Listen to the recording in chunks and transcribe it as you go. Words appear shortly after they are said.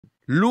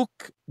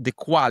Look the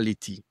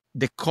quality,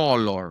 the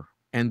color,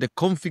 and the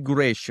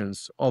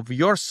configurations of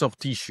your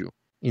soft tissue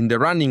in the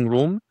running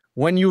room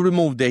when you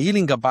remove the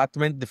healing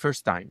abutment the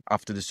first time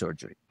after the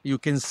surgery. You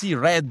can see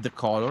red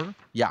color.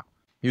 Yeah,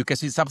 you can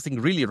see something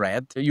really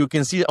red. You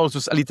can see also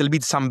a little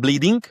bit some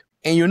bleeding.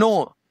 And you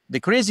know, the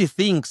crazy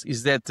thing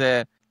is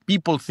that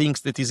people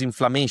think that is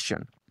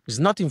inflammation. It's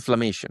not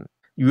inflammation.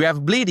 You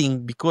have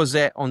bleeding because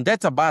on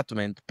that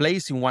abutment,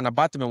 placed in one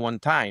abutment one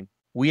time,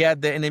 we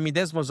had an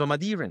hemidesmosome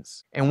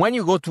adherence. And when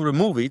you go to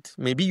remove it,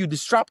 maybe you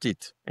disrupt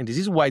it. And this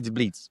is why it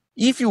bleeds.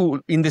 If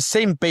you, in the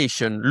same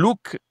patient,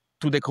 look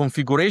to the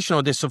configuration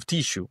of the soft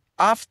tissue,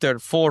 after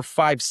 4,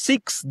 5,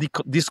 6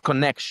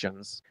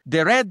 disconnections,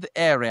 the red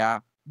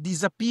area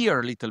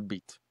disappears a little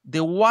bit.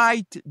 The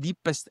white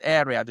deepest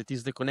area, that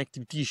is the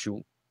connective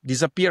tissue,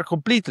 disappear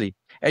completely.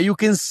 And you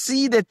can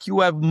see that you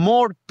have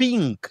more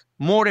pink,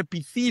 more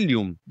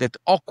epithelium that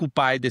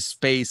occupy the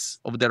space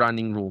of the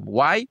running room.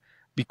 Why?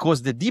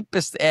 Because the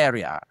deepest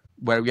area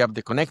where we have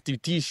the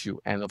connective tissue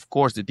and, of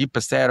course, the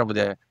deepest area of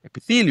the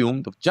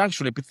epithelium, the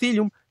junctional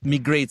epithelium,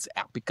 migrates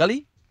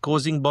apically,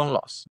 causing bone loss.